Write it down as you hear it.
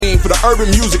urban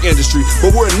music industry,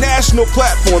 but we're a national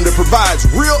platform that provides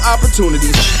real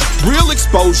opportunities, real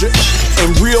exposure,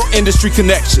 and real industry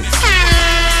connection.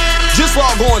 Just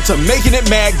log on to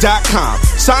makingitmag.com.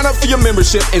 Sign up for your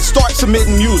membership and start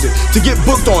submitting music to get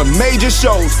booked on major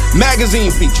shows, magazine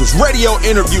features, radio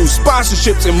interviews,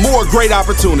 sponsorships, and more great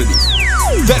opportunities.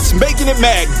 That's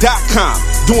makingitmag.com.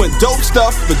 Doing dope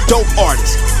stuff for dope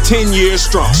artists. 10 years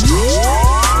strong.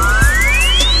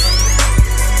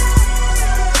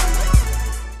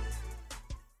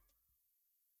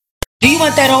 Do you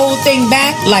want that old thing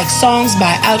back, like songs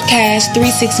by Outkast,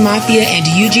 3-6 Mafia, and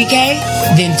UGK?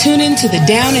 Then tune in to the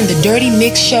Down and the Dirty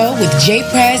Mix show with J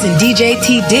Prez and DJ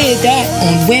T Did That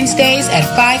on Wednesdays at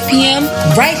 5 p.m.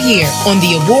 right here on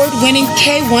the award-winning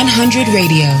K100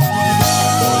 Radio.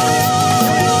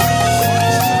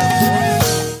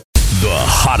 The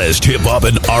hottest hip-hop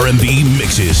and R&B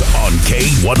mixes on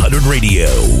K100 Radio.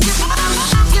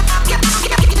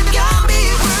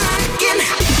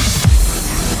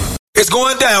 It's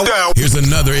going down. Here's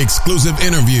another exclusive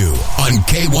interview on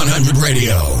K100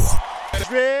 Radio.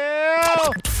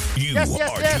 You are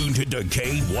tuned to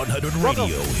K100 Radio,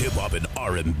 hip hop and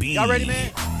R&B. Y'all ready,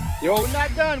 man? Yo. We're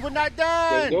not done. We're not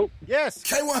done. Yo. Yes.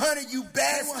 K100, you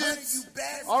bastards.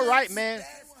 All right, man.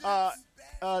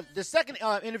 The second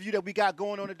interview that we got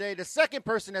going on today, the second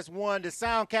person that's won the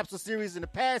Sound Capsule Series in the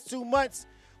past 2 months,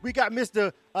 we got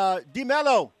Mr.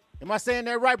 Dimelo. Am I saying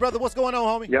that right, brother? What's going on,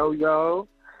 homie? Yo,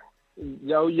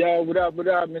 what up,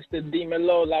 Mr.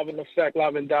 Dimelo, live in effect,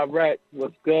 live and direct.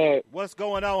 What's good? What's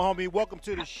going on, homie? Welcome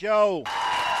to the show.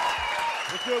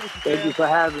 What's good with you,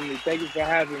 fam? Thank you for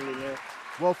having me, man.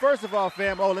 Well, first of all,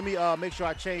 fam, let me make sure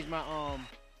I change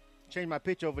my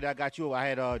picture over there. I got you. I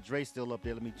had Dre still up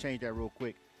there. Let me change that real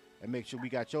quick and make sure we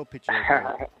got your picture over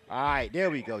there. All right, there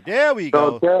we go. So,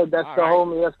 that's the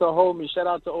homie. Shout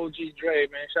out to OG Dre,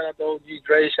 man. Shout out to OG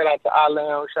Dre. Shout out to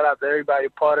Alan. Shout out to everybody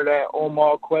part of that.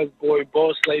 Omar, Quest Boy,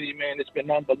 Boss Lady, man. It's been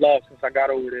nothing but love since I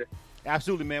got over there.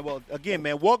 Absolutely, man. Well, again,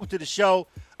 man, welcome to the show.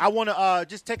 I want to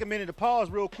just take a minute to pause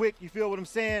real quick. You feel what I'm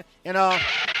saying? And I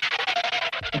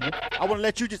want to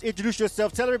let you just introduce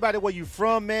yourself. Tell everybody where you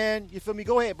from, man. You feel me?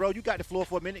 Go ahead, bro. You got the floor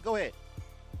for a minute. Go ahead.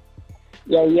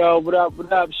 Yo, what up?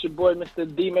 It's your boy, Mr.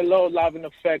 Dimelo, live in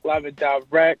effect, live and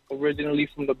direct. Originally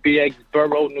from the BX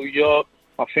Borough, New York.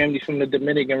 My family's from the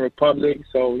Dominican Republic.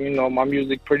 So, my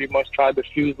music pretty much tried to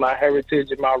fuse my heritage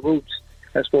and my roots.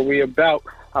 That's what we about.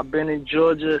 I've been in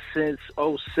Georgia since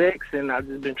 '06, and I've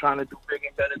just been trying to do big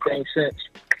and better things since.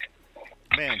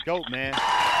 Man, dope, man.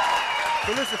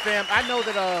 So listen, fam, I know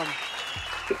that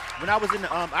when I was in the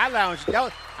iLounge,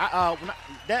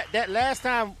 that last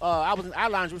time I was in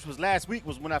iLounge, which was last week,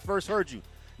 was when I first heard you.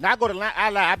 Now I go to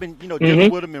iLounge, I've been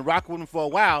dealing with them and rocking with them for a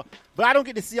while, but I don't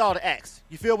get to see all the acts.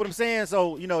 You feel what I'm saying?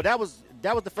 So that was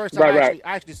the first time I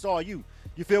actually saw you.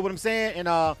 You feel what I'm saying? And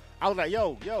I was like,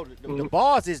 the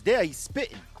bars is there. He's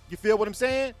spitting. You feel what I'm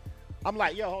saying? I'm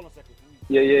like, hold on a second.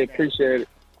 Yeah, appreciate it.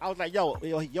 I was like,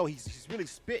 he's really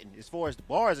spitting as far as the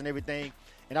bars and everything.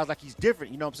 And I was like, he's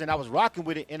different. You know what I'm saying? I was rocking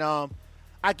with it. And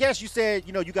I guess you said,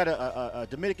 you got a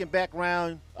Dominican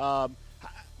background.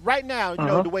 Right now, you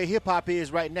know, the way hip-hop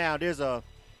is right now, there's a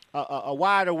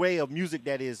wide array of music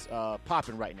that is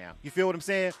popping right now. You feel what I'm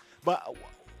saying? But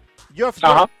your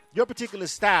particular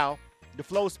style, the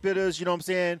flow spitters, you know what I'm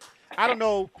saying? I don't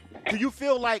know. Do you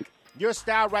feel like your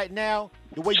style right now,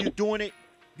 the way you're doing it,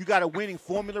 you got a winning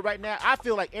formula right now? I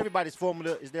feel like everybody's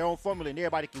formula is their own formula and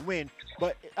everybody can win.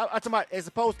 But I'm talking about as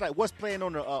opposed to like what's playing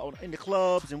on the in the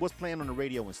clubs and what's playing on the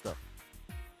radio and stuff.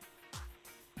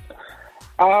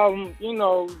 The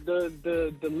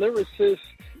lyricist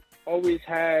always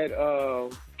had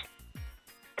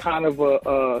kind of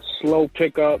a slow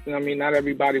pickup. I mean, not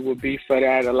everybody would be for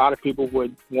that. A lot of people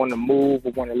would want to move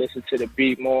or want to listen to the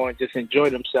beat more and just enjoy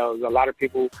themselves. A lot of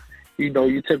people,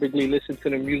 you typically listen to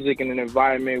the music in an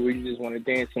environment where you just want to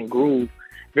dance and groove.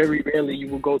 Very rarely you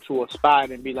will go to a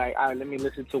spot and be like, all right, let me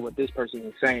listen to what this person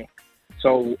is saying.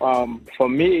 So for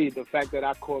me, the fact that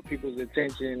I caught people's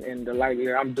attention and the light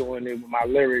that I'm doing it with my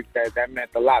lyrics, that meant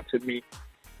a lot to me.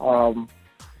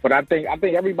 But I think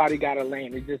everybody got a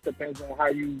lane. It just depends on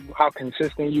how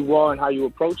consistent you are and how you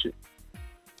approach it.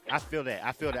 I feel that.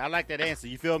 I like that answer.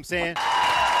 You feel what I'm saying?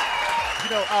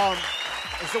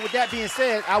 And so with that being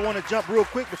said, I want to jump real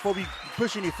quick before we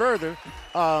push any further.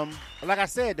 Like I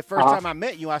said, the first time I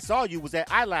met you, I saw you was at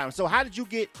iLounge. So how did you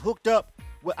get hooked up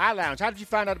with iLounge? How did you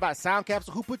find out about Sound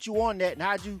Capsule? Who put you on that? And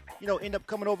how did you, end up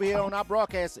coming over here on our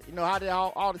broadcast? How did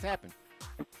all this happen?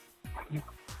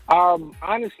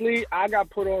 Honestly, I got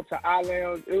put on to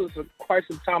iLounge. It was quite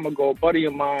some time ago. A buddy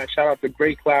of mine, shout out to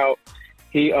Great Cloud,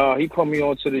 he put me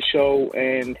onto the show,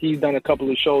 and he's done a couple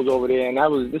of shows over there.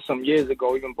 And this some years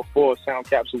ago, even before Sound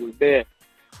Capsule was there.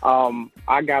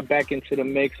 I got back into the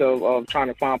mix of trying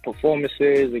to find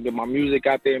performances and get my music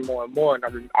out there more and more.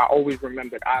 And I always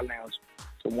remembered iLounge.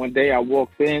 So one day I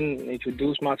walked in,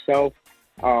 introduced myself.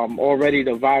 Already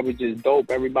the vibe was just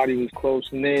dope. Everybody was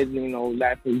close-knit,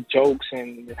 laughing jokes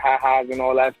and ha-has and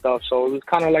all that stuff. So it was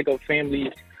kind of like a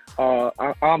family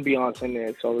ambiance in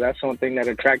there. So that's something that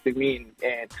attracted me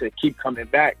and to keep coming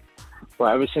back.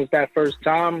 But ever since that first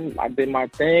time, I did my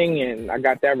thing and I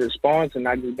got that response, and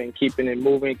I just been keeping it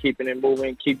moving,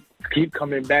 keep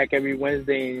coming back every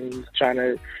Wednesday and trying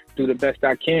to do the best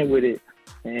I can with it.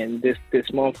 And this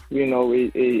month,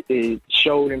 it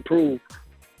showed and proved.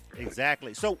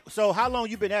 Exactly. So how long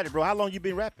you been at it, bro? How long you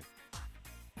been rapping?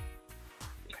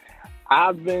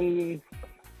 I've been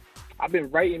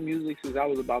writing music since I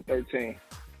was about 13,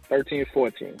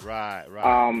 14. Right.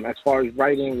 As far as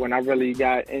writing, when I really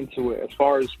got into it, as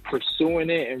far as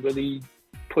pursuing it and really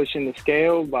pushing the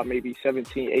scale, about maybe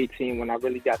 17, 18, when I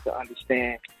really got to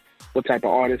understand what type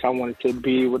of artist I wanted to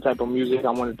be, what type of music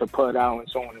I wanted to put out, and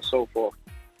so on and so forth.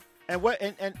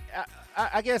 And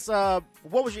I guess what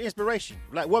was your inspiration?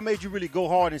 Like, what made you really go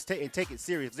hard and take it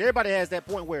serious? 'Cause everybody has that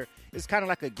point where it's kind of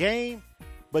like a game,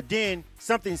 but then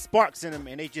something sparks in them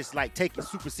and they just like take it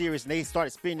super serious and they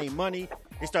start spending their money.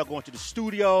 They start going to the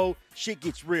studio. Shit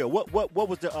gets real. What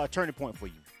was the turning point for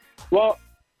you? Well,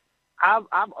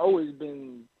 I've always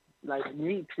been like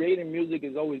creating music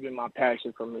has always been my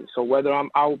passion for me. So whether I'm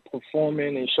out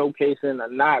performing and showcasing or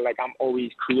not, like I'm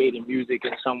always creating music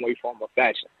in some way, form, or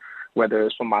fashion. Whether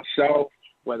it's for myself,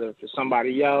 whether it's for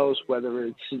somebody else, whether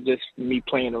it's just me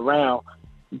playing around.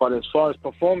 But as far as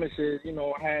performances,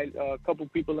 I had a couple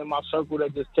people in my circle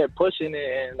that just kept pushing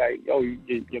it and like, yo,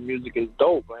 your music is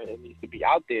dope, man. It needs to be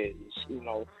out there.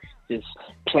 Just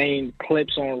playing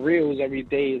clips on reels every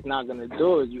day is not going to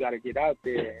do it. You got to get out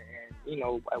there. And,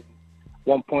 at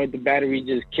one point the battery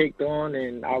just kicked on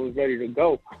and I was ready to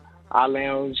go.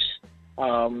 iLounge,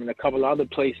 and a couple of other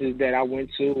places that I went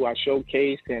to, I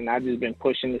showcased, and I've just been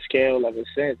pushing the scale ever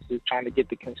since, just trying to get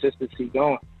the consistency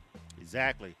going.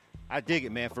 Exactly. I dig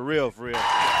it, man, for real. And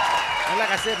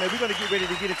like I said, man, we're going to get ready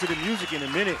to get into the music in a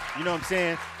minute. You know what I'm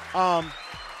saying?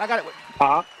 I got it.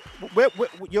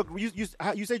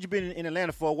 You said you've been in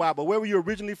Atlanta for a while, but where were you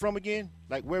originally from again?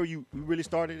 Like, where were you really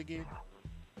started again?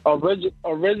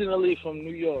 Originally from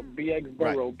New York, BX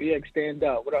Borough, right. BX Stand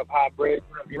Up. What up, Hybrid?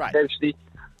 What up, University?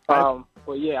 Right.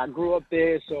 But yeah, I grew up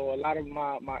there, so a lot of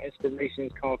my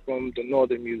inspirations come from the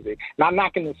northern music. Not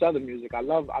knocking the southern music. I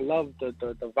love the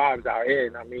vibes out here,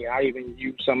 and I mean, I even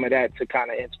use some of that to kind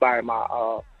of inspire my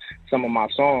some of my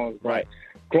songs. But right.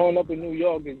 Growing up in New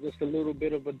York is just a little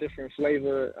bit of a different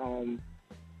flavor,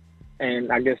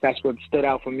 and I guess that's what stood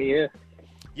out for me here.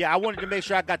 Yeah, I wanted to make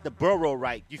sure I got the borough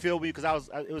right. You feel me? Because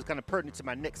it was kind of pertinent to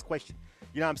my next question.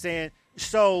 You know what I'm saying?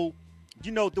 So,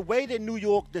 the way that New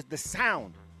York, the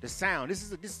sound. This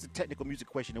is a technical music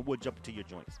question, and we'll jump into your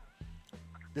joints.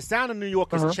 The sound of New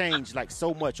York has changed like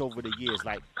so much over the years.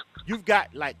 Like you've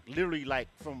got like literally like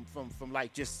from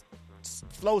like just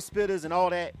flow spitters and all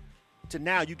that to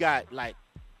now you got like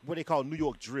what they call New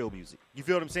York drill music. You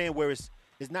feel what I'm saying? Where it's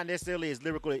not necessarily as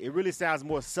lyrical. It really sounds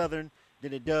more southern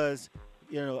than it does.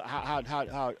 How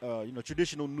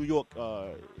traditional New York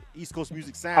East Coast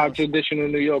music sounds. How traditional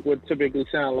New York would typically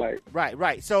sound like.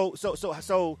 Right. So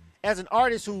as an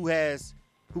artist who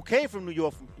came from New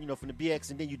York, from the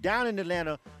BX, and then you down in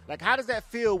Atlanta, like how does that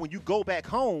feel when you go back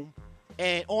home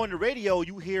and on the radio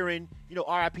you hearing,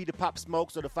 R.I.P. to Pop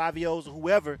Smokes or the 5-Year-Olds or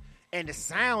whoever, and the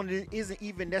sound isn't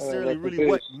even necessarily really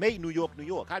what made New York, New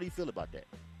York. How do you feel about that?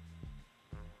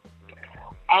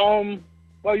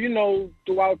 Well,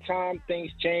 throughout time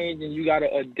things change and you got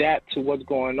to adapt to what's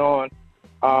going on.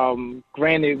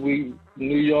 Granted,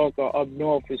 New York or up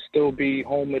north will still be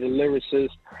home of the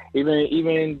lyricists.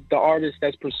 Even the artists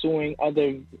that's pursuing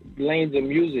other lanes of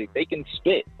music, they can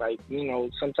spit. Like,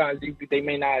 sometimes they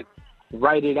may not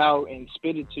write it out and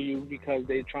spit it to you because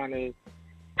they're trying to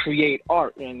create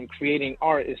art. And creating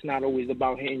art is not always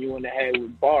about hitting you in the head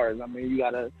with bars. I mean, you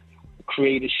got to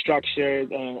create a structure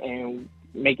and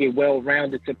make it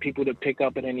well-rounded to people to pick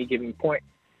up at any given point.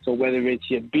 So whether it's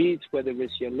your beats, whether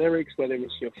it's your lyrics, whether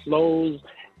it's your flows,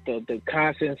 the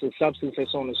contents and substance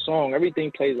that's on the song,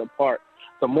 everything plays a part.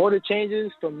 The more the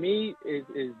changes for me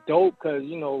is dope because,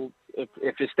 if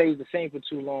it stays the same for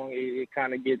too long, it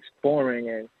kind of gets boring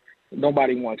and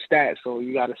nobody wants that. So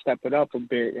you got to step it up a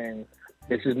bit. And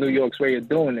this is New York's way of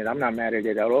doing it. I'm not mad at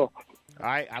it at all. All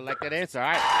right. I like that answer.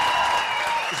 All right.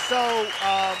 So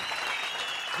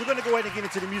we're gonna go ahead and get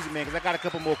into the music, man, because I got a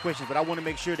couple more questions, but I want to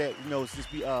make sure that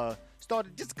since we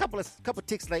started just a couple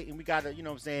ticks late, and we gotta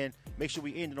make sure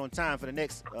we end it on time for the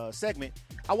next segment.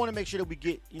 I want to make sure that we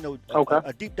get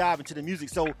a deep dive into the music.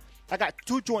 So I got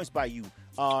 2 joints by you,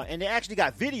 and they actually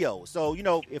got video. So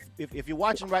if you're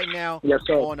watching right now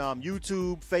on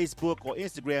YouTube, Facebook, or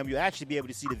Instagram, you'll actually be able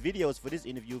to see the videos for this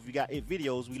interview. If you got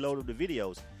videos, we loaded the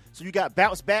videos. So you got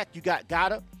Bounce Back, you got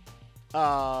Gotta.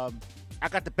 I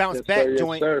got the Bounce Back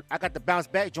joint. I got the Bounce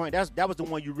Back joint. That was the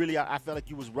one you really, I felt like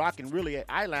you was rocking really at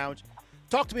iLounge.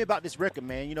 Talk to me about this record,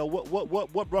 man.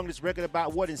 What brought this record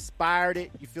about? What inspired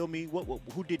it? You feel me?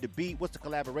 Who did the beat? What's the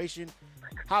collaboration?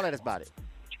 Holler at us about it.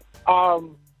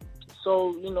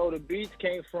 So the beats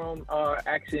came from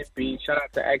Accent Beats. Shout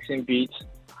out to Accent Beats.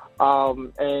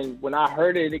 And when I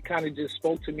heard it, it kind of just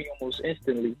spoke to me almost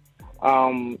instantly. I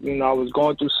was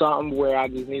going through something where I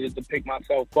just needed to pick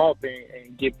myself up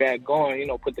and get back going,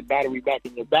 put the battery back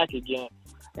in your back again.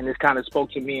 And this kind of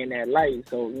spoke to me in that light.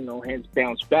 So, hence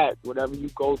Bounce Back. Whatever you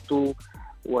go through,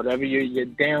 whatever you're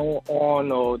down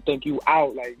on or think you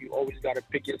out, like, you always got to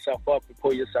pick yourself up and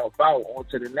pull yourself out on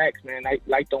to the next, man.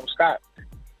 Light don't stop.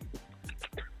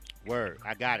 Word,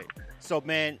 I got it. So,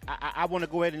 man, I want to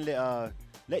go ahead and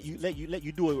let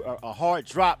you do a hard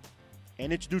drop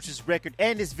and introduce this record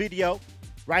and this video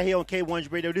right here on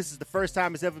K100 Radio. This is the first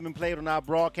time it's ever been played on our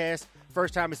broadcast.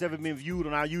 First time it's ever been viewed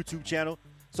on our YouTube channel.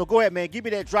 So go ahead, man. Give me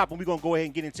that drop, and we're gonna go ahead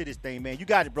and get into this thing, man. You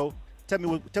got it, bro. Tell me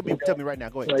right now.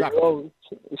 Go ahead, drop it.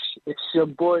 It's your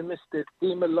boy, Mr.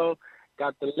 Dimelo.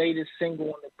 Got the latest single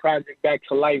on the project, Back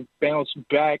to Life, Bounce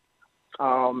Back.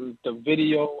 The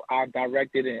video I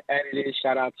directed and edited.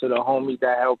 Shout out to the homie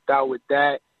that helped out with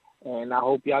that, and I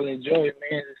hope y'all enjoy it,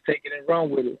 man. Just take it and run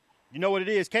with it. You know what it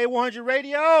is, K100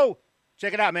 Radio.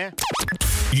 Check it out, man.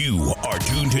 You are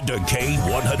tuned into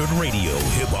K100 Radio,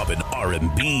 hip hop and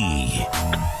R&B.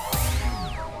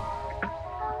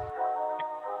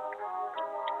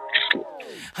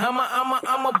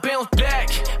 I'ma bounce back.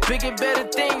 Bigger, better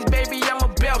things, baby, I'm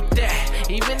about that.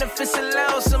 Even if it's a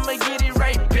loss, I'ma get it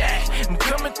right back. I'm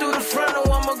coming through the front,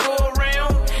 or I'ma go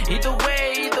around. Either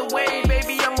way,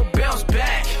 baby, I'ma bounce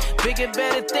back. Bigger,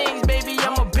 better things, baby,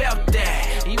 I'm about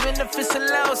that. Even if it's a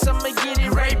loss, I'ma get it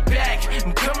right back.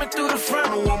 I'm coming through the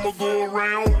front, or I'ma go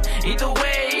around. Either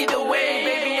way,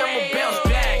 baby, I'ma bounce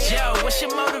back. Yo, what's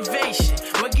your motivation?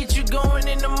 What gets you going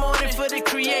in the morning for the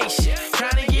creation?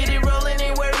 Trying to get it rolling,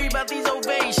 ain't worry about these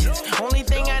ovations. Only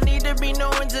thing I need to be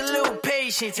knowing's a little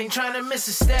patience. Ain't trying to miss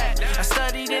a step. I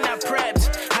studied and I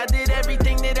prepped. I did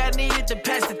everything that I needed to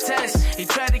pass the test. They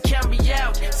tried to count me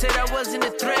out, said I wasn't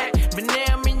a threat. But now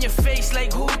I'm in your face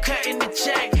like who cutting the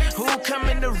check? Who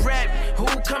coming to rap? Who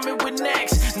coming with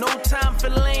next? No time for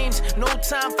lames, no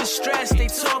time for stress. They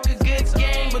talk a good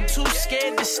game, but too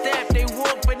scared to step. They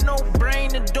walk with no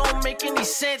brain, it don't make any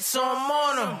sense, so I'm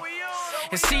on them.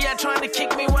 And see, I trying to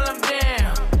kick me while I'm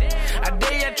down. I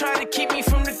dare ya try to keep me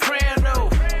from the crown, though.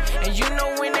 And you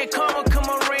know when they come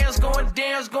around, it's going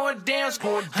down, it's going down, it's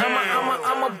going down.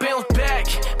 I'ma bounce back.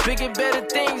 Bigger, better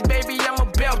things, baby, I'm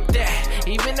about that.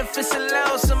 Even if it's a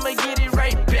loss, I'ma get it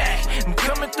right back. I'm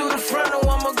coming through the front, or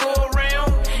I'ma go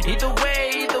around. Either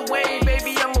way,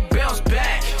 baby, I'ma bounce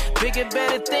back. Bigger,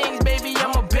 better things, baby,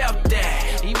 I'm about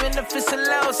that. Even if it's a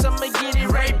loss, I'ma get it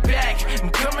right back. I'm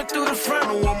coming through the front,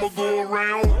 or I'ma go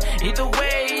around. Either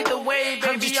way, baby,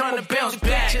 I'm just trying to bounce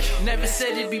back. Never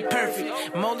said it'd be perfect.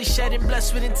 I'm only shedding blood,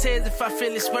 sweat, and tears if I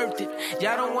feel it's worth it.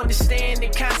 Y'all don't understand the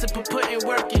concept of putting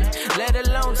work in, let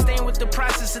alone staying with the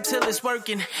process until it's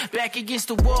working. Back against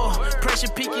the wall, pressure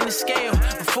peaking the scale.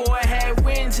 Before I had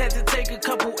wins, had to take a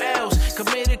couple L's.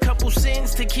 Commit a couple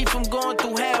sins to keep from going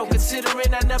through hell.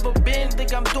 Considering I never been,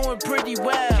 think I'm doing pretty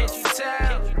well. Can't you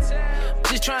tell?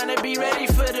 Just trying to be ready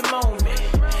for the moment.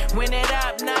 When that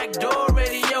op knock, door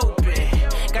already open.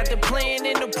 Got the plan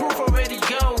and the proof already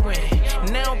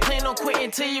going. Now I'm planning on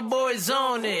quitting till your boy's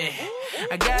on it.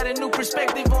 I got a new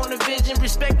perspective on the vision.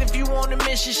 Respect if you on a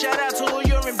mission. Shout out to all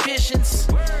your ambitions.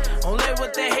 Don't let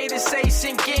what the haters say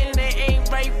sink in. They ain't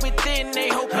right within. They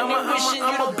hoping and wishing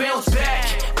you to bounce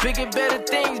back. Bigger, better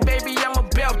things, baby, I'm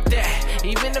about that.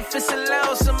 Even if it's a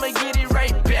loss, I'ma get it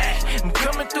right back. I'm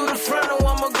coming through the front, or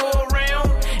I'ma go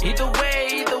around. Either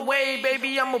way,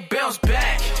 baby, I'ma bounce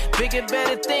back. Bigger,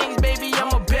 better things, baby,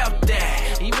 I'm about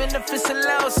that. Even if it's a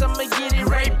loss, I'ma get it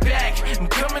right back. I'm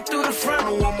coming through the front,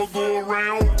 or I'ma go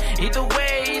around. Either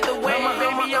way,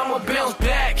 baby, I'ma bounce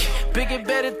back. Bigger,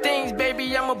 better things,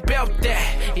 baby, I'm about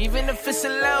that. Even if it's a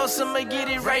loss, I'ma get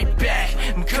it right back.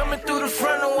 I'm coming through the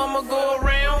front, or I'ma go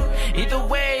around. Either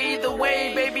way,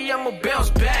 baby, I'ma bounce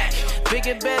back.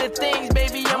 Bigger, better things,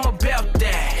 baby, I'm about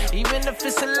that. Even if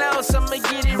it's a loss, I'ma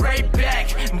get it right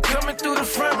back. I'm coming through the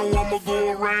front, oh, I'ma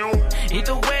go around.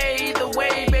 Either way,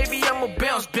 baby, I'ma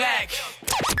bounce back.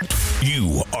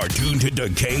 You are tuned to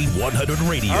K100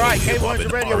 Radio. All right, Hip-hop K100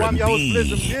 and Radio. I'm your host, R&B.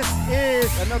 Blizzum. This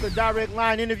is another direct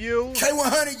line interview.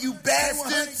 K100, you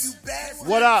bastards.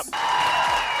 What up?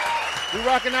 We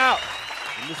rocking out.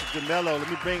 And this is Dimelo. Let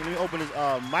me open his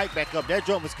mic back up. That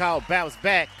joint was called Bounce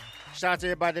Back. Shout out to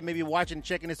everybody that may be watching and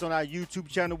checking this on our YouTube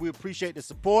channel. We appreciate the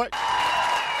support.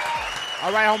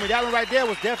 All right, homie. That one right there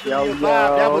was definitely a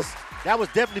vibe. That was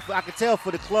definitely, I could tell,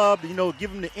 for the club, you know,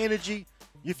 give them the energy.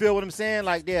 You feel what I'm saying?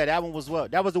 Like, yeah, that one was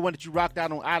what? That was the one that you rocked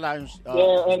out on Eyelines.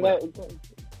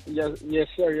 Yes,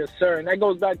 sir. And that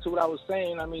goes back to what I was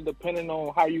saying. I mean, depending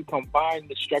on how you combine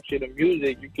the structure of the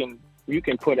music, you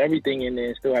can put everything in there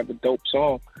and still have a dope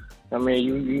song. I mean,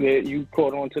 you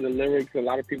caught on to the lyrics. A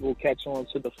lot of people catch on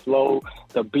to the flow.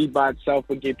 The beat by itself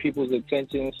will get people's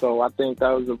attention. So I think that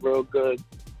was a real good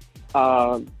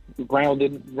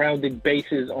rounded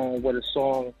basis on what a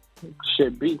song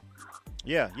should be.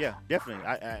 Yeah, definitely.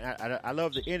 I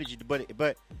love the energy, but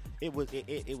it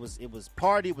was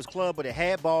party, it was club, but it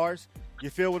had bars. You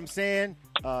feel what I'm saying?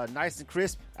 Nice and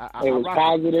crisp. It was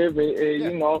positive.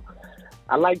 You know,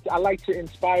 I like to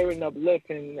inspire and uplift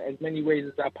in as many ways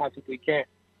as I possibly can.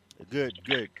 Good.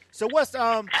 So what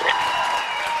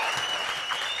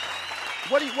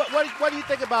do you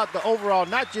think about the overall?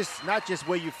 Not just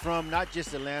where you're from, not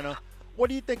just Atlanta. What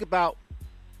do you think about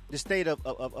the state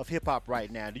of hip hop right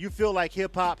now? Do you feel like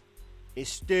hip hop is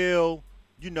still,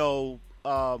 you know,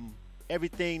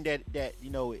 everything that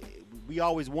you know we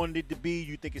always wanted it to be?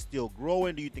 You think it's still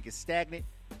growing? Do you think it's stagnant?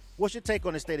 What's your take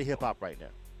on the state of hip hop right now?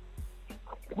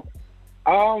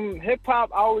 Hip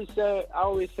hop, I always said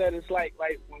it's like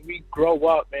when we grow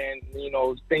up and, you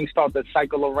know, things start to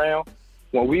cycle around.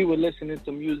 When we were listening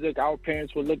to music, our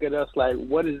parents would look at us like,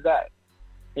 what is that?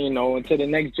 You know, and to the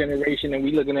next generation, and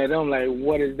we looking at them like,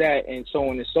 what is that? And so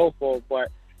on and so forth. But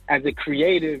as a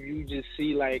creative, you just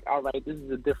see like, all right, this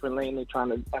is a different lane they're trying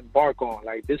to embark on.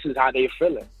 Like, this is how they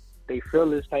feel it. They feel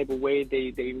this type of way.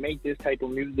 They make this type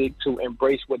of music to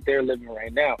embrace what they're living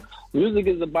right now. Music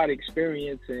is about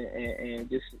experience and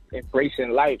just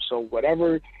embracing life. So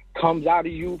whatever comes out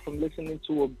of you from listening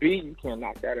to a beat, you can't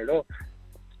knock that at all.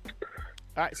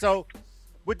 All right, so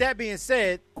with that being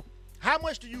said, how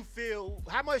much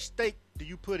stake do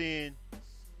you put in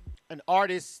an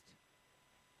artist's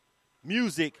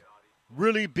music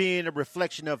really being a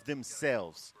reflection of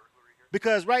themselves?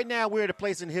 Because right now we're at a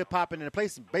place in hip-hop and in a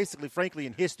place, basically, frankly,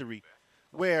 in history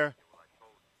where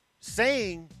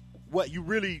saying what you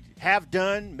really have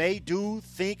done, may do,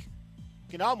 think,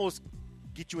 can almost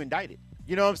get you indicted.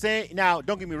 You know what I'm saying? Now,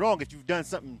 don't get me wrong. If you've done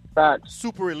something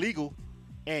super illegal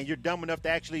and you're dumb enough to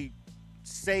actually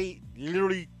say,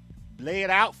 literally lay it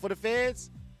out for the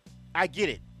feds, I get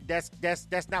it.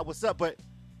 That's not what's up. But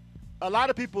a lot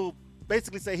of people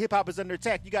basically say hip-hop is under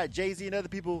attack. You got Jay-Z and other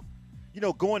people, you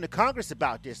know, going to Congress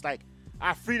about this. Like,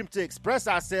 our freedom to express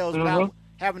ourselves without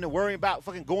having to worry about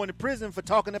fucking going to prison for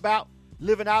talking about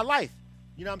living our life.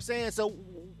 You know what I'm saying? So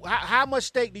how much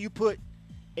stake do you put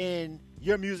in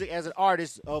your music as an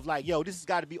artist of like, yo, this has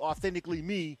got to be authentically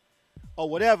me or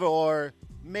whatever, or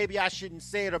maybe I shouldn't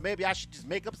say it, or maybe I should just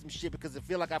make up some shit because I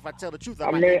feel like if I tell the truth,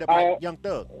 I might end up like Young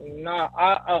Thug. Nah,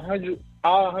 I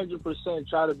 100%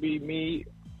 try to be me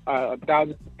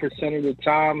 1,000% of the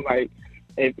time. Like,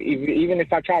 even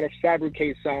if I try to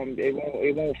fabricate something,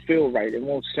 it won't feel right. It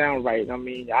won't sound right. I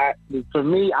mean, for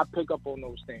me, I pick up on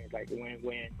those things. Like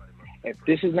when if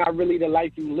this is not really the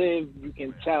life you live, you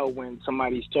can tell when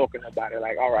somebody's talking about it.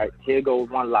 Like, all right, here goes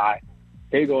one lie,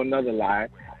 here goes another lie.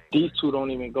 These two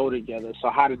don't even go together. So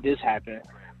how did this happen?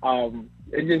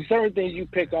 It's just certain things you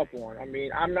pick up on. I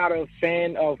mean, I'm not a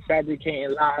fan of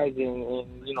fabricating lies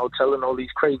and you know, telling all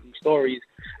these crazy stories,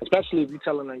 especially if you're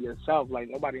telling them yourself. Like,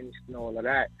 nobody needs to know all of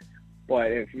that.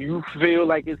 But if you feel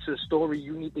like it's a story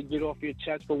you need to get off your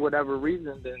chest for whatever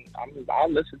reason, then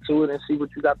I'll listen to it and see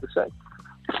what you got to say.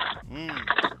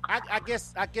 I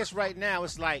guess right now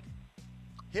it's like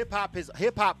hip hop.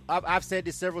 I've said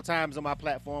this several times on my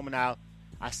platform, and I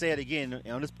say it again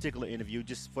on this particular interview,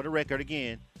 just for the record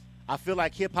again. I feel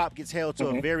like hip hop gets held to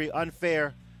a very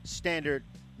unfair standard.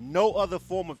 No other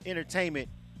form of entertainment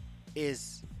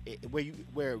is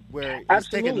where it's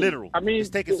taken literal. I mean, it's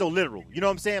taken so literal. You know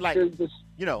what I'm saying? Like,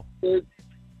 you know, the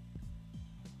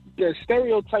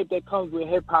stereotype that comes with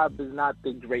hip hop is not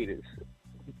the greatest,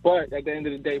 but at the end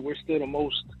of the day, we're still the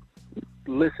most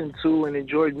listened to and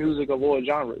enjoyed music of all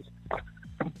genres.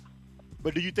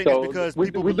 But do you think that's because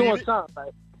people believe it? Something,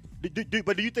 right?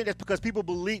 But do you think that's because people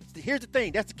believe? Here's the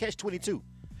thing. That's the catch-22.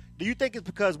 Do you think it's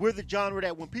because we're the genre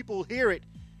that when people hear it,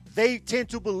 they tend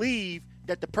to believe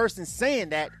that the person saying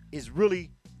that is really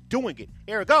doing it?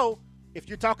 Ergo, if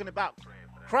you're talking about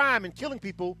crime and killing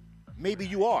people, maybe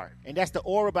you are. And that's the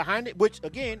aura behind it, which,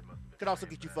 again, could also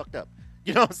get you fucked up.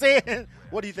 You know what I'm saying?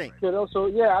 What do you think?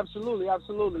 Yeah,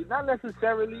 absolutely. Not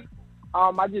necessarily.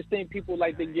 I just think people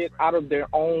like to get out of their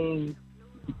own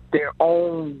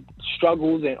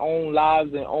struggles and own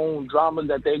lives and own dramas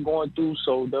that they're going through,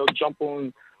 so they'll jump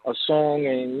on a song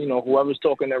and, you know, whoever's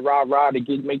talking that rah-rah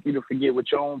to make you to forget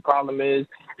what your own problem is.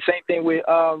 Same thing with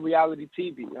reality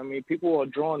TV. I mean, people are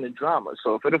drawn to drama.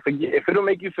 So if it'll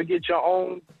make you forget your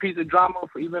own piece of drama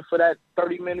even for that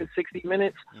 30 minutes, 60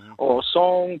 minutes, or a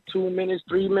song, 2 minutes,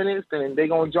 3 minutes, then they're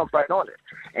going to jump right on it.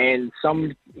 And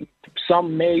some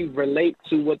may relate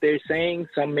to what they're saying.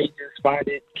 Some may just find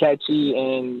it catchy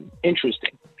and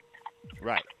interesting.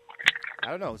 Right.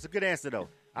 I don't know. It's a good answer, though.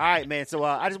 All right, man. So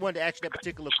I just wanted to ask you that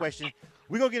particular question.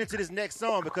 We're going to get into this next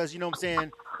song because, you know what I'm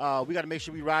saying, we got to make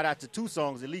sure we ride out to 2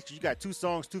 songs. At least you got 2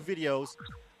 songs, 2 videos.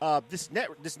 This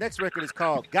next record is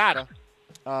called Gotta.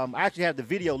 I actually have the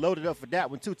video loaded up for that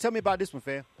one, too. Tell me about this one,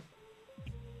 fam.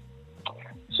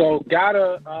 So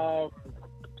Gotta,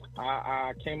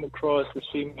 I came across this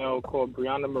female called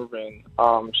Brianna Marin.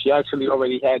 She actually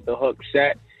already had the hook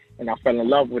set, and I fell in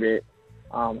love with it.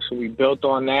 So we built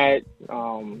on that.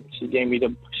 She gave me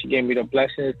the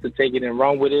blessings to take it and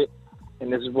run with it,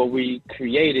 and this is what we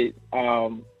created.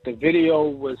 The video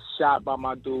was shot by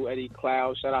my dude Eddie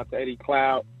Cloud. Shout out to Eddie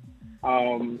Cloud.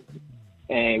 And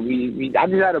I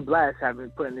just had a blast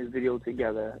putting this video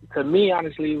together. To me,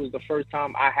 honestly, it was the first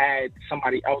time I had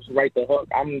somebody else write the hook.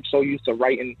 I'm so used to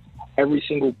writing every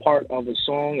single part of a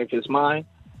song if it's mine,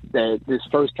 that this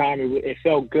first time it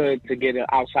felt good to get an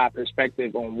outside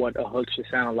perspective on what a hook should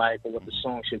sound like or what the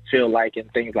song should feel like and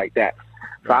things like that.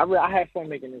 So I had fun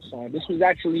making this song. This was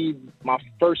actually my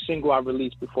first single I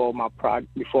released before my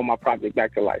project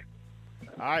Back to Life.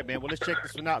 All right, man. Well, let's check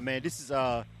this one out, man. This is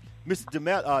Mr.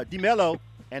 Dimelo,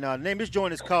 and the name of this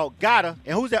joint is called Gotta.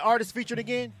 And who's that artist featured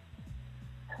again?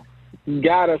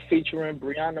 Gotta featuring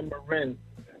Brianna Marin.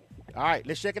 All right,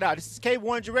 let's check it out. This is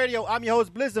K100 Radio. I'm your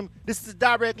host, Blizzum. This is a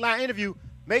direct line interview.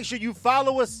 Make sure you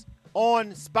follow us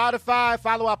on Spotify,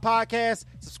 follow our podcast,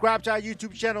 subscribe to our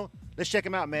YouTube channel. Let's check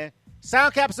them out, man.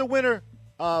 Sound Capsule winner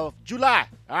of July.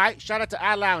 All right, shout out to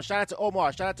iLounge, shout out to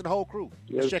Omar, shout out to the whole crew.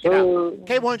 Let's check it out.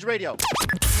 K100 Radio.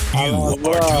 You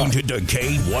are tuned to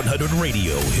K100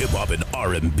 Radio, hip hop and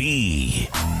R&B.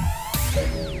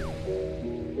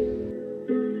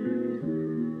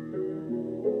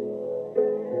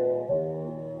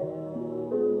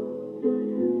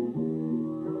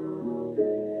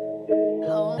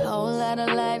 Whole lot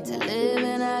of life to live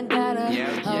and I gotta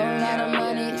whole lot of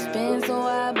money to spend, so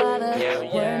I bother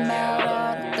worrying about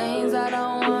all the things I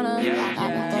don't wanna.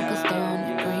 I've been focused on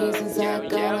the green since I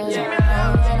got it. Whole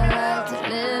lot of life to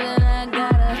live and I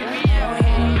gotta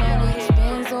whole lot of money to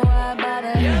spend, so I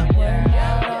bother worrying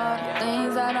about all the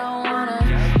things I don't wanna.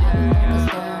 I've been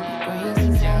focused on the green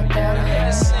since I got it.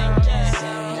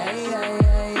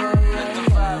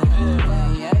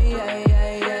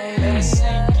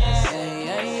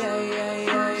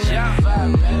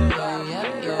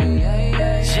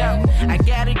 I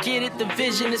gotta get it, the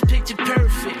vision is picture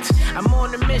perfect. I'm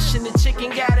on a mission, the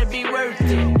chicken gotta be worth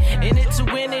it. In it to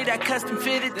win it, I custom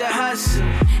fitted the hustle.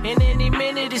 In any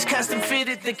minute, it's custom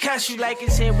fitted to cuss you like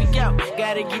it's here we go.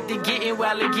 Gotta get the getting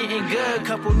while it getting good.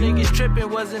 Couple niggas tripping,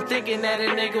 wasn't thinking that a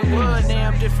nigga would. Now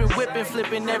I'm different whipping,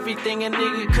 flipping everything a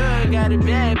nigga could. Got a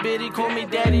bad bitty, call me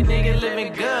daddy, nigga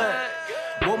living good.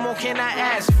 What more can I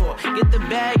ask for? Get the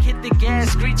bag, hit the gas,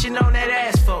 screeching on that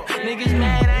asphalt. Niggas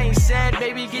mad, I ain't sad,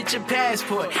 baby, get your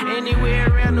passport. Anywhere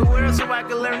around the world so I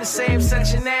can learn to say I'm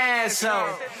such an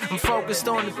asshole. I'm focused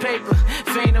on the paper,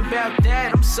 faint about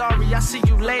that. I'm sorry, I'll see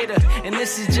you later. And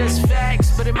this is just facts,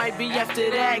 but it might be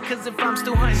after that. Cause if I'm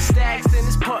still hunting stacks, then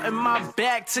it's putting my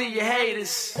back to your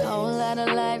haters. Whole lot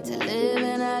of life to live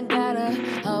and I gotta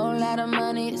whole lot of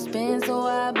money to spend, so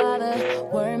I bother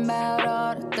worrying about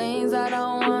all the things I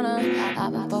don't wanna.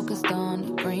 I've been focused on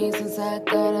the green since I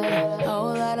got a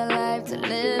whole lot of life to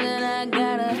live and I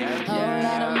gotta whole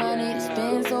lot of money to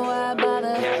spend, so I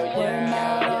bother worrying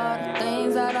about all the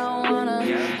things I don't wanna.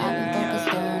 I've been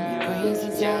focused on the green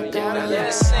since I got a Let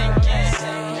it sink in.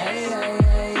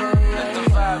 Let the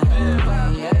vibe build.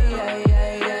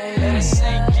 Let it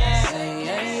sink in.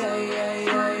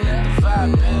 Let the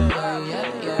vibe build.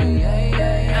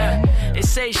 They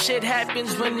say say shit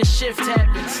happens when the shift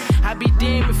happens. I be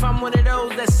damned if I'm one of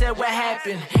those that said what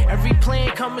happened. Every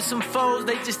plan come with some foes,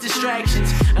 they just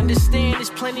distractions. Understand there's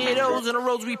plenty of those on the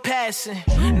roads we passing.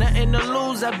 Nothing to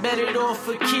lose, I bet it all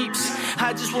for keeps.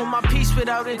 I just want my peace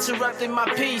without interrupting my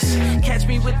peace. Catch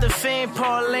me with the fan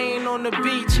parlaying on the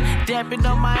beach. Dapping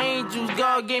up my angels,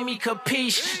 God gave me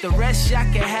capiche. The rest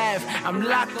y'all can have, I'm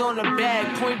locked on the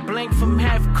bag. Point blank from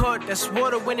half court, that's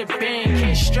water when it bang.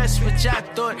 Can't stress what y'all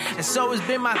thought, it's always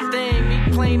been my thing.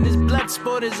 Me playing this blood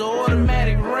sport is an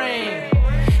automatic rain.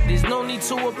 There's no need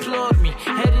to applaud me,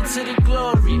 headed to the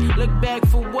glory. Look back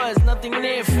for what's nothing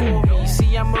there for me.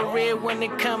 See, I'm a rare one to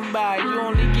come by. You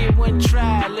only get one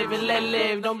try. Live and let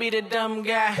live, don't be the dumb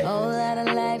guy. Whole lot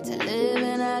of life to live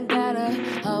and I got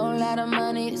a whole lot of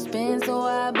money to spend, so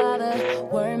I bother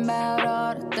worrying about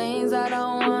all the things I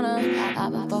don't wanna.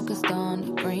 I've been focused on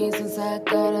the green since I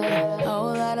got a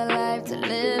whole lot of life to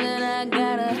live and I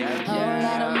got a whole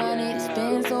lot of money to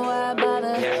spend, so I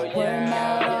bother worrying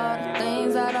about all the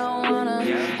things I don't wanna.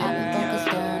 I've been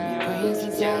focused on the green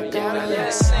since I got a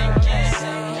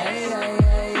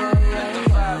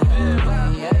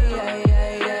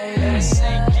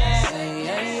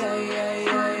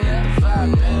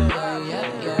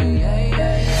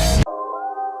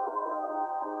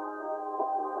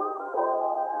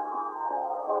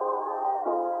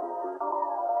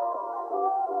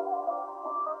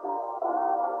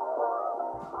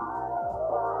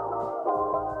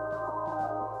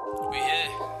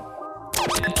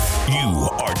You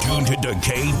are tuned to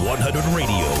K100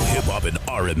 Radio, Hip Hop and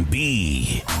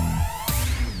R&B.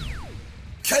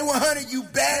 K100, you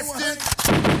bastard!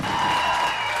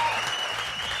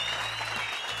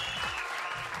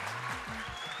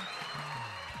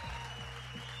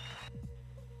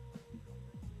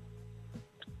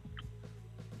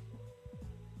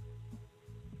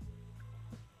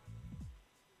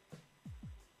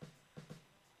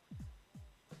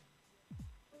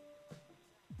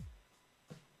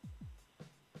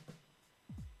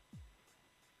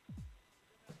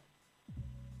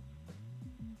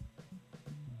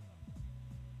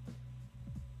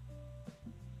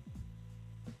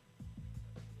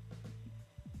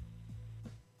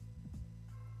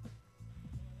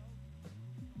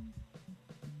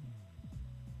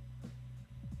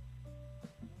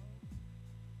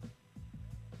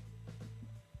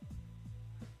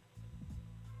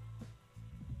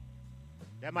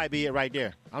 That might be it right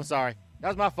there. I'm sorry. That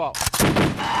was my fault. All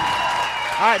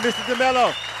right, Mr.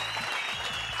 Dimelo.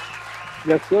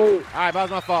 Yes, sir. All right, that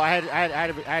was my fault. I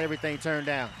had everything turned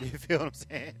down. You feel what I'm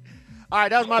saying? All right,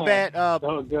 that was my bad.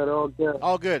 All good, all good.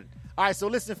 All good. All right, so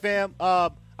listen, fam.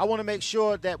 I want to make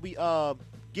sure that we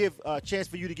give a chance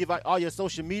for you to give out all your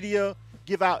social media,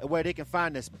 give out where they can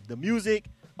find the music,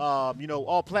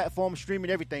 all platforms, streaming,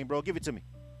 everything, bro. Give it to me.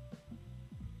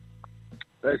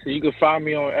 Listen, you can find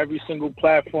me on every single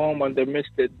platform under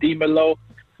Mr. Dimelo,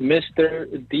 Mr.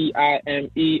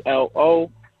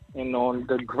 Dimelo. And on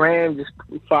the gram, just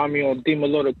find me on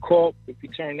Dimelo the Corp. If you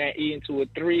turn that E into a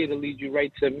 3, it'll lead you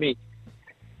right to me.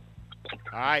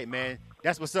 All right, man.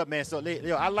 That's what's up, man. So,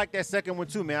 I like that second one,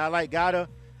 too, man. I like Gotta.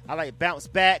 I like Bounce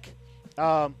Back.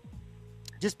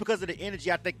 Just because of the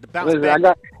energy, I think the Bounce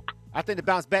Back. I think the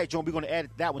Bounce Back joint, we're going to add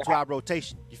that one to our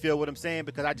rotation. You feel what I'm saying?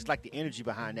 Because I just like the energy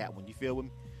behind that one. You feel with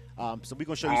me? So we're going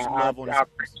to show you some love on this. I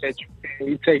appreciate you.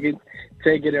 You take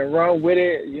it and run with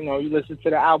it. You listen to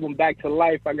the album Back to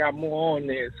Life. I got more on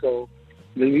there. So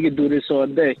we can do this all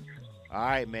day. All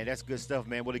right, man. That's good stuff,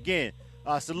 man. Well, again,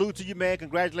 salute to you, man.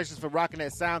 Congratulations for rocking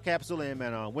that sound capsule and,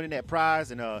 man, winning that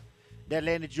prize. And that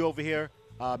landed you over here.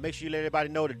 Make sure you let everybody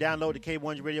know to download the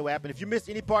K100 Radio app. And if you missed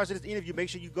any parts of this interview, make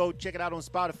sure you go check it out on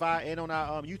Spotify and on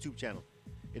our YouTube channel.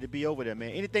 It'll be over there,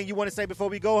 man. Anything you want to say before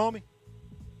we go, homie?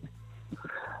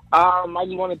 I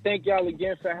just want to thank y'all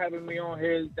again for having me on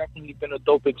here. It's definitely been a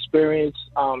dope experience.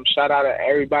 Shout out to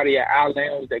everybody at Our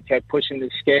Lounge that kept pushing the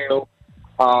scale.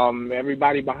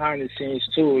 Everybody behind the scenes,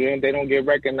 too. They don't get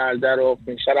recognized that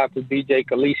often. Shout out to DJ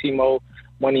Calissimo,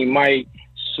 Money Mike,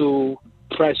 Sue,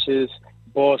 Precious,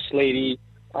 Boss Lady,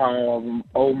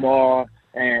 Omar,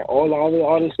 and all the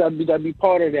artists that be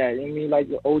part of that. Like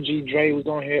the OG Dre was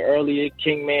on here earlier,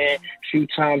 Kingman, Few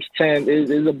Times 10.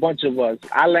 There's a bunch of us.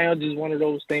 Our Lounge is one of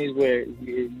those things where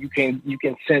you can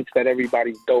sense that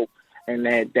everybody's dope and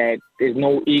that there's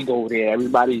no ego there.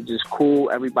 Everybody's just cool.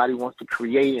 Everybody wants to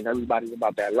create, and everybody's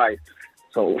about that life.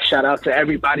 So shout out to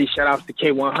everybody. Shout out to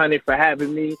K100 for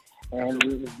having me.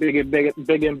 And bigger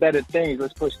and better things.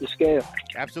 Let's push the scale.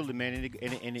 Absolutely, man.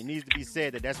 And it needs to be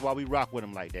said that's why we rock with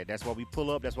them like that. That's why we pull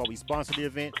up. That's why we sponsor the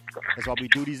event. That's why we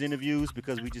do these interviews,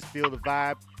 because we just feel the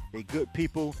vibe. They good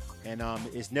people, and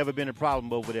it's never been a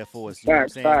problem over there for us. You know what I'm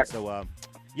saying? Fact. So,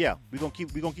 yeah, we're gonna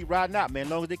keep riding out, man.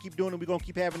 As long as they keep doing it, we're gonna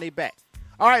keep having their back.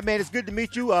 All right, man. It's good to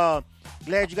meet you.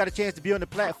 Glad you got a chance to be on the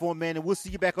platform, man. And we'll see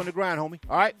you back on the grind, homie.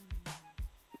 All right.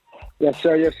 Yes,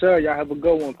 sir. Yes, sir. Y'all have a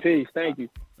good one. Peace. Thank you.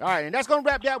 All right, and that's going to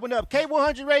wrap that one up.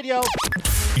 K100 Radio.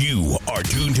 You are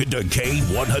tuned to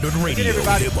K100 Radio,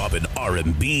 hip-hop and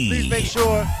R&B. Please make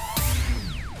sure.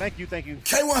 Thank you.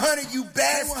 K100, you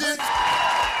bastard.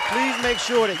 Please make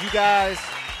sure that you guys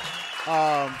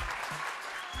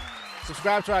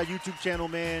subscribe to our YouTube channel,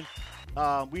 man.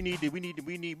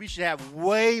 We should have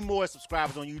way more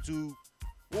subscribers on YouTube.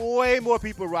 Way more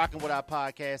people rocking with our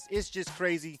podcast. It's just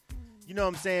crazy. You know what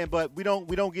I'm saying? But we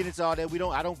don't get into all that.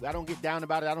 I don't get down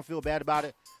about it. I don't feel bad about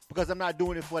it, because I'm not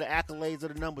doing it for the accolades or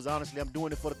the numbers. Honestly, I'm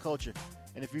doing it for the culture.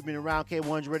 And if you've been around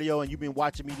K100 Radio and you've been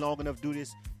watching me long enough do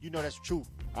this, you know that's true.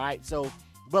 All right. So,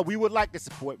 but we would like the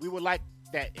support. We would like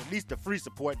that, at least the free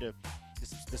support, the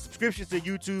subscriptions to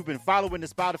YouTube and following the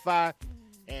Spotify,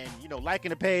 and liking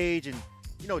the page, and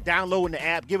downloading the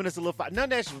app, giving us a little. None of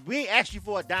that shit. We ain't asked you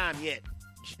for a dime yet.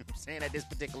 You know what I'm saying, at this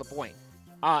particular point.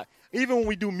 Even when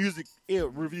we do music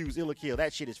reviews, Ill or Kill,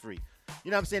 that shit is free.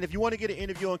 You know what I'm saying? If you want to get an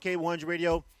interview on K100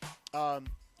 Radio,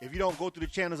 if you don't go through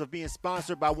the channels of being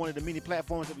sponsored by one of the many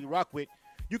platforms that we rock with,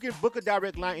 you can book a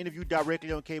direct line interview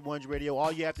directly on K100 Radio.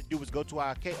 All you have to do is go to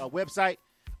our website,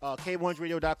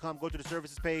 K100radio.com, go to the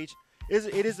services page.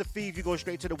 It is a fee if you go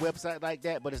straight to the website like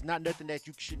that, but it's not nothing that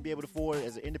you shouldn't be able to afford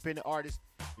as an independent artist.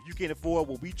 If you can't afford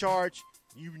what we charge,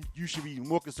 you should be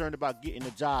more concerned about getting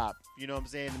a job, you know what I'm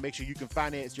saying, to make sure you can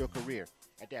finance your career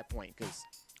at that point, because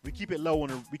we keep it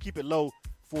low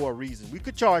for a reason. We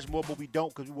could charge more, but we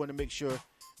don't, because we want to make sure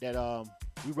that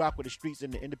we rock with the streets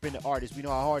and the independent artists. We know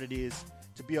how hard it is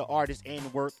to be an artist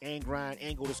and work and grind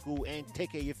and go to school and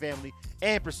take care of your family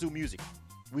and pursue music.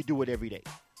 We do it every day.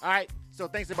 All right, so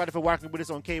thanks everybody for watching with us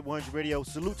on K100 Radio.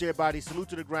 Salute to everybody. Salute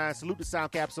to the grind. Salute to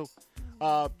Sound Capsule.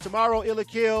 Tomorrow, Ill or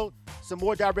Kill. Some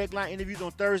more direct line interviews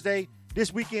on Thursday.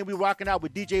 This weekend, we're rocking out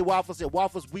with DJ Waffles at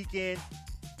Waffles Weekend.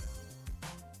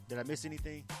 Did I miss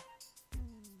anything?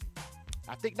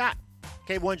 I think not.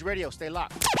 K100 Radio. Stay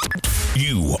locked.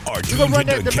 You are tuned to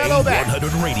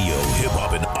K100 Radio, hip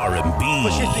hop and R&B.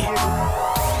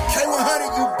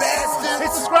 K100, you bastard.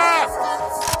 Hit subscribe.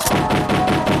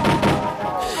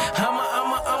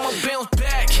 I'ma bounce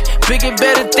back. Bigger,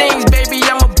 better things, baby.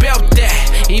 I'ma belt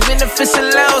that. Even if it's a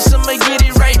loss, I'ma get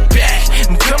it right back.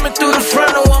 I'm coming through the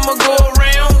front, or I'ma go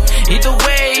around. Either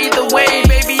way,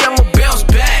 baby, I'ma bounce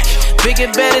back.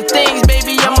 Bigger, better things,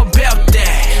 baby, I'ma belt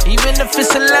that. Even if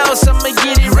it's a loss, I'ma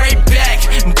get it right back.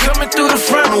 I'm coming through the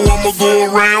front, or I'ma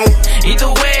go around.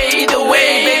 Either way,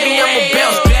 baby, I'ma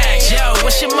bounce back. Yo,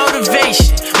 what's your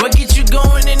motivation? What gets you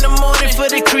going in the morning for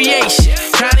the creation?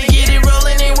 Trying to get it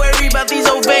rolling, ain't worry about these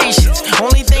ovations.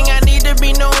 Only thing I need to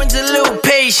be knowing's a little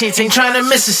patience. Ain't trying to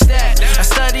miss a step. I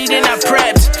studied and I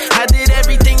prepped. I did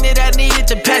everything that I needed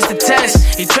to pass the test.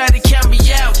 He tried to count me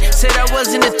out, said I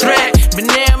wasn't a threat. But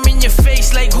now I'm in your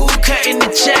face like who cutting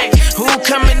the check? Who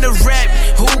coming to rep?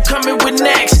 Who coming with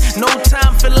next? No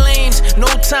time for lames, no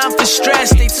time for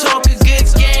stress. They talk a good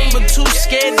game, but too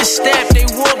scared to step. They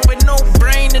walk with no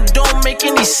brain and don't make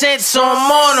any sense, so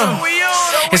I'm on them.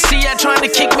 And see, I trying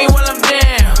to kick me while I'm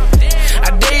down.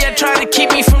 I dare ya try to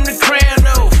keep me from the crown,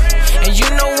 though. And you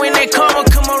know when that karma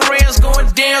come around, it's going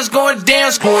down, it's going down,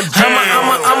 it's going down.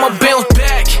 I'ma bounce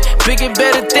back. Bigger,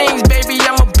 better things, baby,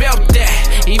 I'ma belt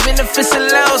that. Even if it's a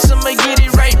loss, I'ma get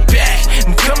it right back.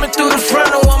 I'm coming through the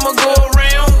front, or I'ma go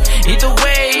around. Either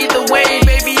way,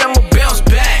 baby, I'ma bounce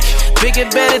back. Bigger,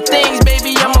 better things,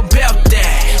 baby, I'ma belt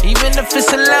that. Even if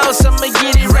it's a loss, I'ma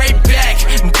get it right back.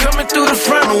 I'm coming through the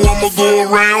front, or I'ma go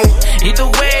around. Either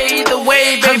way,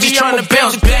 baby, I'm just trying to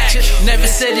bounce back. Never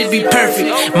said it'd be perfect.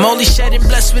 I'm only shedding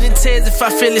blood, sweat, and tears if I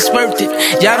feel it's worth it.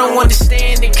 Y'all don't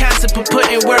understand the concept of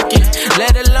putting work in,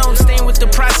 let alone staying with the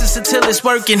process until it's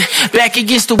working. Back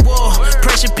against the wall,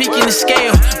 pressure peaking the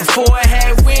scale. Before I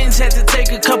had wins, had to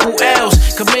take a couple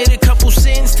L's. Commit a couple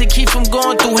sins to keep from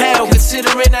going through hell.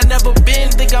 Considering I never been,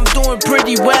 think I'm doing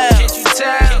pretty well. Can't you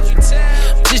tell?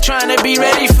 Just trying to be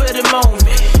ready for the moment.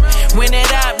 When that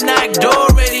op knock, door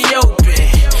already open.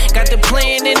 Got the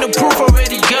plan and the proof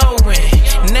already going.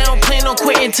 Now I'm planning on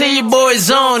quitting till your boy's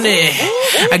on it.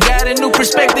 I got a new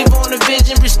perspective on the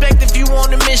vision. Respect if you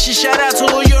on a mission. Shout out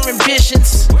to all your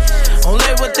ambitions. Don't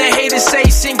let what the haters say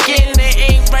sink in.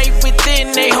 They ain't right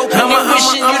within. They hoping and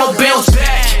wishing you to bounce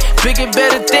back. Bigger,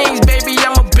 better things, baby,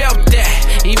 I'ma belt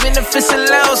if it's a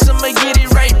loss, I'ma get it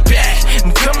right back.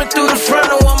 I'm coming through the front,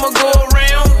 or I'ma go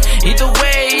around. Either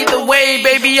way,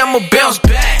 baby, I'ma bounce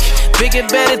back. Bigger,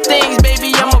 better things,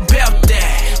 baby, I'm about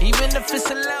that. Even if it's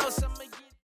a loss, I'ma get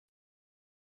it.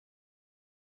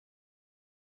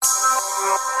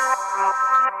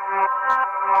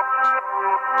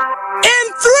 In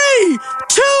 3,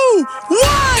 2,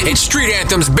 1. It's Street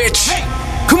Anthems, bitch. Hey,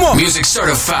 come on. Music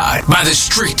certified by the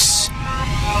streets.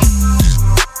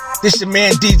 This your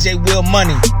man DJ Will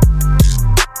Money.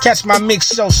 Catch my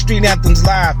mix show Street Anthems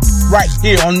live right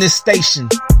here on this station.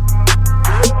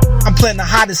 I'm playing the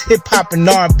hottest hip-hop and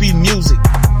R&B music.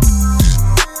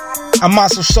 I'm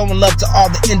also showing love to all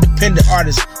the independent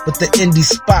artists with the Indie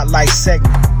Spotlight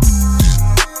segment.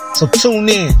 So tune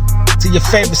in to your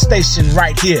favorite station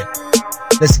right here.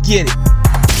 Let's get it.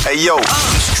 Hey, yo.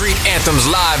 Street Anthems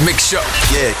live mix show.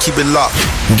 Yeah, keep it locked.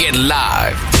 Get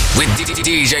live with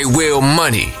DJ Will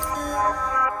Money.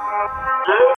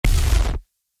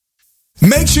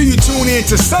 Make sure you tune in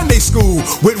to Sunday School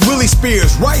with Willie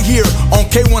Spears right here on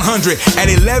K100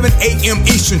 at 11 a.m.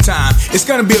 Eastern Time. It's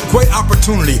going to be a great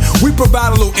opportunity. We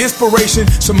provide a little inspiration,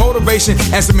 some motivation,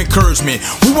 and some encouragement.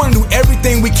 We want to do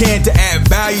everything we can to add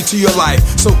value to your life.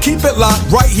 So keep it locked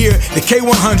right here to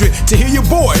K100 to hear your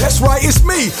boy. That's right, it's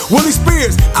me, Willie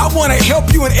Spears. I want to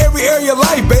help you in every area of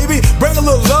life, baby. Bring a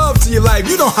little love to your life.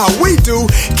 You know how we do.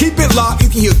 Keep it locked. You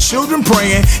can hear children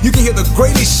praying. You can hear the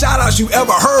greatest shout-outs you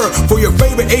ever heard for your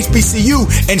favorite HBCU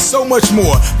and so much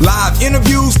more. Live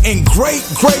interviews and great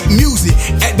music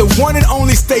at the one and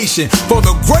only station for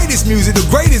the greatest music, the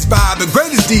greatest vibe, the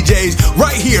greatest DJs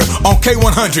right here on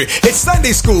K100. It's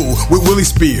Sunday School with Willie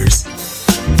Spears.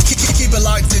 Keep it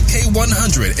locked to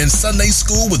K100 and Sunday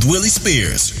School with Willie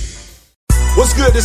Spears. What's good?